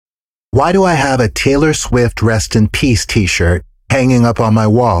Why do I have a Taylor Swift Rest in Peace t-shirt hanging up on my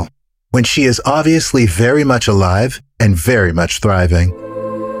wall when she is obviously very much alive and very much thriving?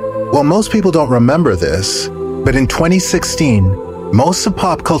 Well, most people don't remember this, but in 2016, most of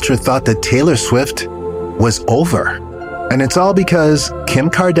pop culture thought that Taylor Swift was over. And it's all because Kim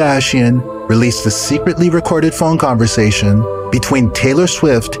Kardashian released a secretly recorded phone conversation between Taylor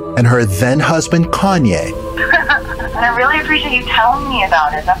Swift and her then husband Kanye. And I really appreciate you telling me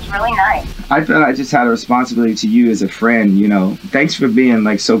about it. That's really nice. I feel I just had a responsibility to you as a friend, you know. Thanks for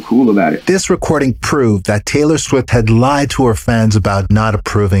being so cool about it. This recording proved that Taylor Swift had lied to her fans about not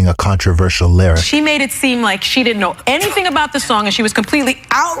approving a controversial lyric. She made it seem like she didn't know anything about the song and she was completely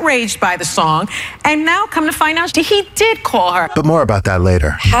outraged by the song. And now come to find out he did call her. But more about that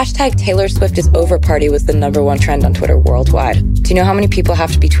later. Hashtag Taylor Swift is over party was the #1 trend on Twitter worldwide. Do you know how many people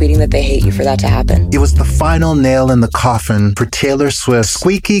have to be tweeting that they hate you for that to happen? It was the final nail in the coffin for Taylor Swift's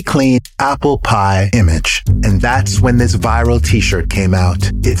squeaky clean apple pie image. And that's when this viral t-shirt came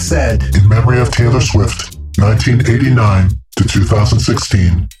out. It said, "In memory of Taylor Swift, 1989 to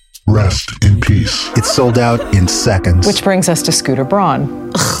 2016, rest in peace." It sold out in seconds. Which brings us to Scooter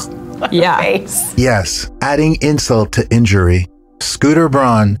Braun. Yeah. Yes, adding insult to injury. Scooter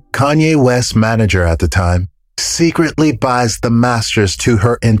Braun, Kanye West's manager at the time, secretly buys the masters to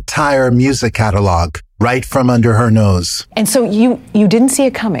her entire music catalog right from under her nose. And so you didn't see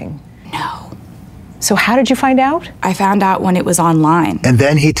it coming? No. So how did you find out? I found out when it was online. And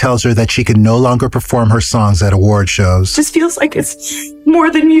then he tells her that she can no longer perform her songs at award shows. This feels like it's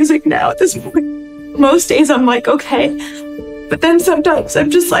more than music now at this point. Most days I'm like, okay. But then sometimes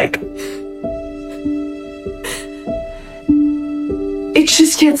I'm just like, it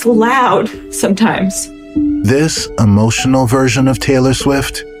just gets loud sometimes. This emotional version of Taylor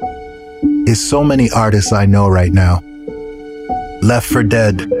Swift is so many artists I know right now. Left for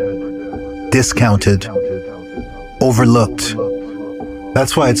dead. Discounted, overlooked.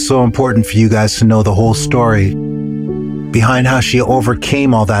 That's why it's so important for you guys to know the whole story behind how she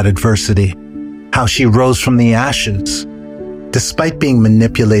overcame all that adversity, how she rose from the ashes, despite being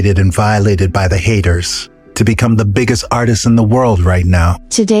manipulated and violated by the haters, to become the biggest artist in the world right now.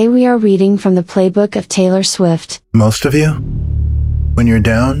 Today we are reading from the playbook of Taylor Swift. Most of you, when you're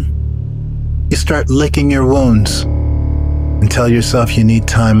down, you start licking your wounds and tell yourself you need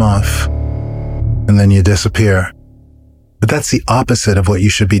time off. And then you disappear. But that's the opposite of what you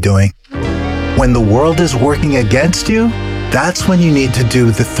should be doing. When the world is working against you, that's when you need to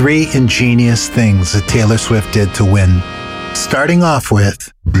do the 3 ingenious things that Taylor Swift did to win. Starting off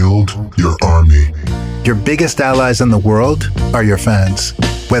with, build your army. Your biggest allies in the world are your fans,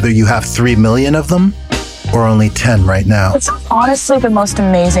 whether you have 3 million of them or only 10 right now. It's honestly the most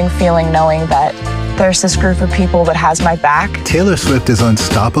amazing feeling knowing that there's this group of people that has my back. Taylor Swift is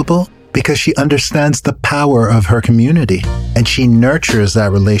unstoppable because she understands the power of her community and she nurtures that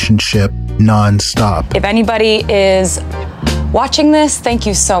relationship non-stop. If anybody is watching this, thank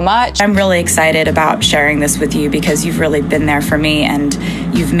you so much. I'm really excited about sharing this with you because you've really been there for me and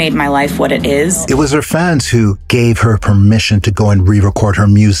you've made my life what it is. It was her fans who gave her permission to go and re-record her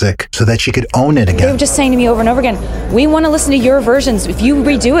music so that she could own it again. They were just saying to me over and over again, we want to listen to your versions. If you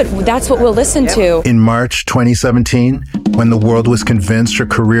redo it, that's what we'll listen to. In March 2017, when the world was convinced her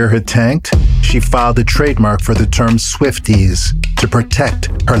career had tanked, she filed a trademark for the term Swifties to protect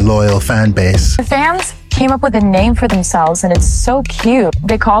her loyal fan base. The fans came up with a name for themselves and it's so cute.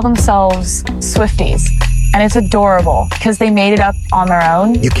 They call themselves Swifties and it's adorable because they made it up on their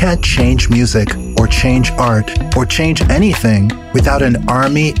own. You can't change music or change art or change anything without an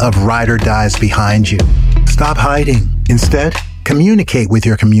army of ride or dies behind you. Stop hiding. Instead, communicate with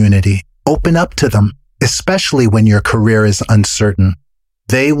your community. Open up to them, especially when your career is uncertain.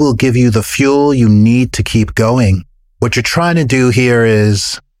 They will give you the fuel you need to keep going. What you're trying to do here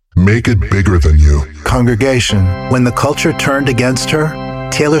is make it bigger than you. Congregation. When the culture turned against her,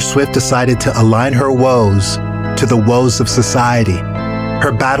 Taylor Swift decided to align her woes to the woes of society.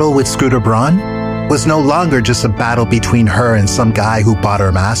 Her battle with Scooter Braun was no longer just a battle between her and some guy who bought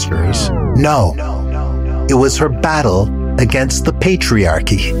her masters. No, it was her battle against the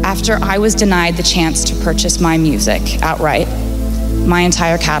patriarchy. After I was denied the chance to purchase my music outright, my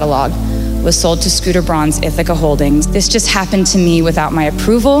entire catalog was sold to Scooter Braun's Ithaca Holdings. This just happened to me without my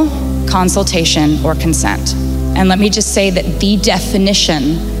approval, consultation, or consent. And let me just say that the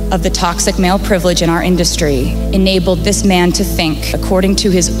definition of the toxic male privilege in our industry enabled this man to think, according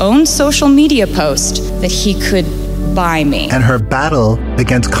to his own social media post, that he could buy me. And her battle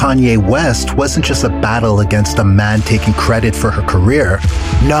against Kanye West wasn't just a battle against a man taking credit for her career.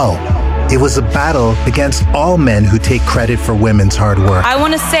 No, It was a battle against all men who take credit for women's hard work. I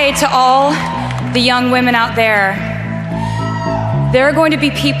want to say to all the young women out there, there are going to be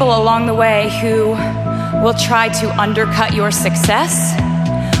people along the way who will try to undercut your success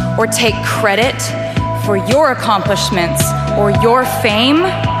or take credit for your accomplishments or your fame.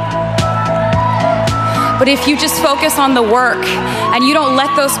 But if you just focus on the work and you don't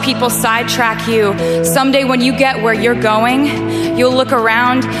let those people sidetrack you, someday when you get where you're going, you'll look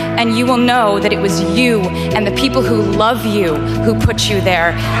around and you will know that it was you and the people who love you who put you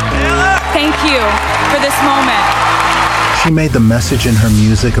there. Thank you for this moment. She made the message in her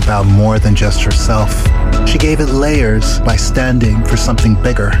music about more than just herself. She gave it layers by standing for something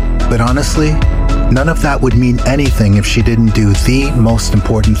bigger. But honestly, none of that would mean anything if she didn't do the most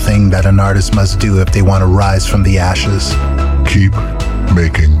important thing that an artist must do if they want to rise from the ashes. Keep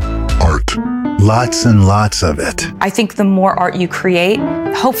making art. Lots and lots of it. I think the more art you create,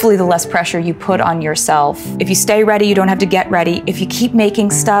 hopefully the less pressure you put on yourself. If you stay ready, you don't have to get ready. If you keep making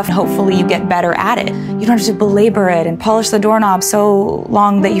stuff, hopefully you get better at it. You don't have to belabor it and polish the doorknob so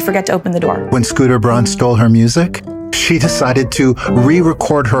long that you forget to open the door. When Scooter Braun stole her music, she decided to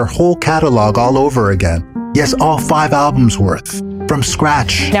re-record her whole catalog all over again. Yes, all 5 albums worth, from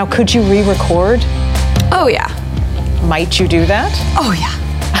scratch. Now, could you re-record? Oh, yeah. Might you do that? Oh, yeah.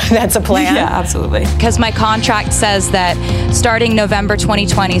 That's a plan? Yeah, absolutely. Because my contract says that starting November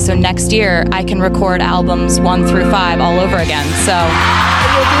 2020, so next year, I can record albums 1 through 5 all over again. So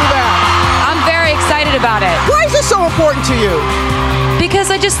you'll do that. I'm very excited about it. Why is this so important to you? Because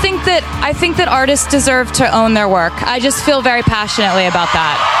I think that artists deserve to own their work. I just feel very passionately about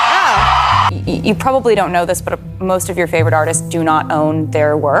that. Yeah. You probably don't know this, but most of your favorite artists do not own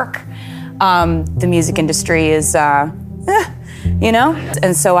their work. The music industry is, you know?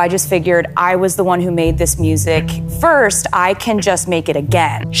 And so I just figured I was the one who made this music first. I can just make it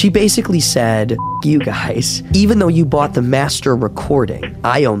again. She basically said, you guys, even though you bought the master recording,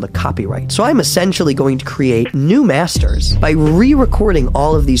 I own the copyright. So I'm essentially going to create new masters by re-recording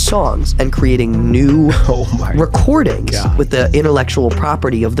all of these songs and creating new recordings with the intellectual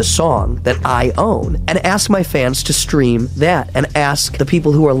property of the song that I own, and ask my fans to stream that, and ask the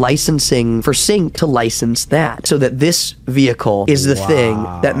people who are licensing for sync to license that, so that this vehicle is the thing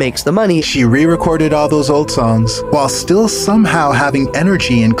that makes the money. She re-recorded all those old songs while still somehow having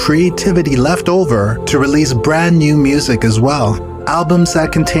energy and creativity left over to release brand new music as well. Albums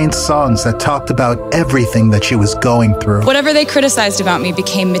that contained songs that talked about everything that she was going through. Whatever they criticized about me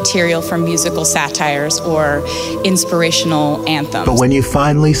became material for musical satires or inspirational anthems. But when you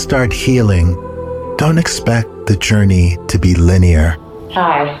finally start healing, don't expect the journey to be linear.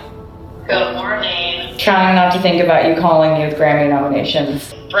 Hi. Good morning. Trying not to think about you calling me with Grammy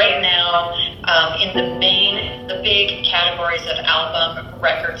nominations. Right now, in the big categories of album,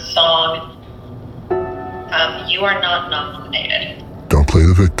 record, song, you are not nominated. Don't play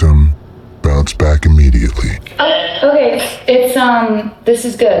the victim. Bounce back immediately. Oh, okay. It's this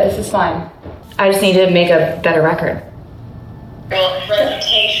is good. This is fine. I just need to make a better record. Well,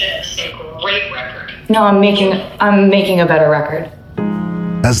 Reputation is a great record. No, I'm making a better record.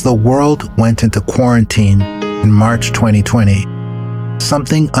 As the world went into quarantine in March 2020,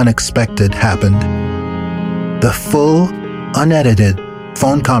 something unexpected happened. The full, unedited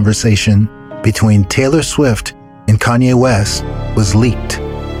phone conversation between Taylor Swift and Kanye West was leaked,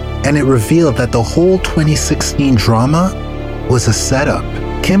 and it revealed that the whole 2016 drama was a setup.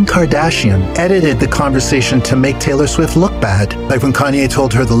 Kim Kardashian edited the conversation to make Taylor Swift look bad, like when Kanye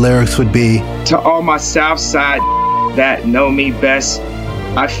told her the lyrics would be, To all my South Side that know me best,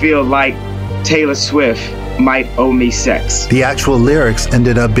 I feel like Taylor Swift might owe me sex. The actual lyrics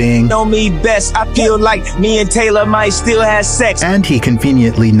ended up being, Know me best, I feel like me and Taylor might still have sex. And he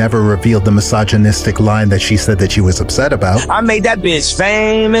conveniently never revealed the misogynistic line that she said that she was upset about. I made that bitch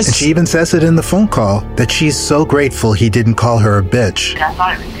famous. And she even says it in the phone call, that she's so grateful he didn't call her a bitch. I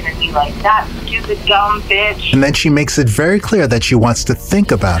thought it was going to be like, that stupid dumb bitch. And then she makes it very clear that she wants to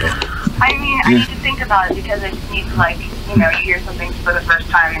think about it. I mean, I need to think about it because I just need to, you hear something for the first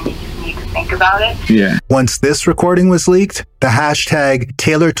time and you just need to think about it. Yeah. Once this recording was leaked, the hashtag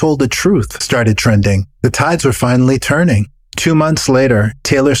Taylor Told the Truth started trending. The tides were finally turning. 2 months later,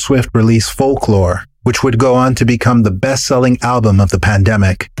 Taylor Swift released Folklore, which would go on to become the best-selling album of the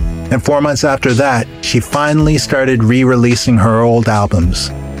pandemic. And 4 months after that, she finally started re-releasing her old albums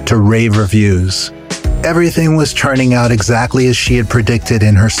to rave reviews. Everything was turning out exactly as she had predicted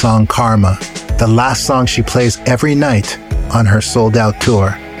in her song Karma, the last song she plays every night on her sold-out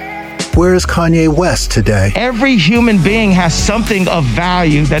tour. Where is Kanye West today? Every human being has something of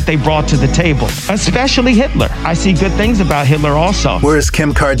value that they brought to the table, especially Hitler. I see good things about Hitler also. Where is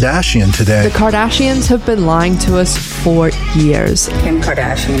Kim Kardashian today? The Kardashians have been lying to us for years. Kim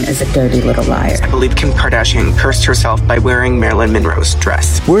Kardashian is a dirty little liar. I believe Kim Kardashian cursed herself by wearing Marilyn Monroe's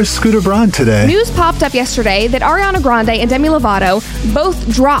dress. Where's Scooter Braun today? News popped up yesterday that Ariana Grande and Demi Lovato both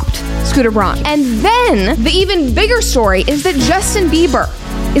dropped Scooter Braun. And then the even bigger story is that Justin Bieber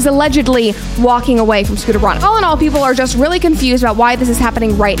is allegedly walking away from Scooter Braun. All in all, people are just really confused about why this is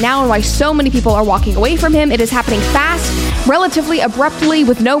happening right now and why so many people are walking away from him. It is happening fast, relatively abruptly,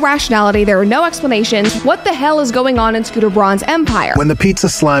 with no rationality. There are no explanations. What the hell is going on in Scooter Braun's empire? When the Pizza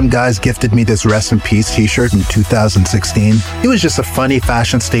Slime guys gifted me this Rest in Peace t-shirt in 2016, it was just a funny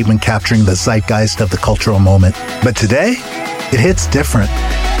fashion statement capturing the zeitgeist of the cultural moment. But today, it hits different.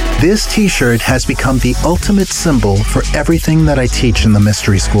 This t-shirt has become the ultimate symbol for everything that I teach in the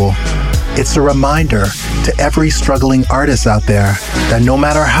Mystery School. It's a reminder to every struggling artist out there that no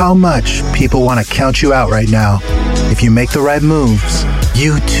matter how much people want to count you out right now, if you make the right moves,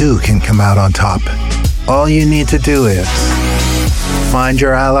 you too can come out on top. All you need to do is find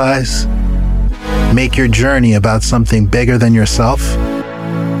your allies, make your journey about something bigger than yourself,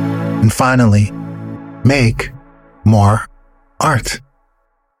 and finally, make more art.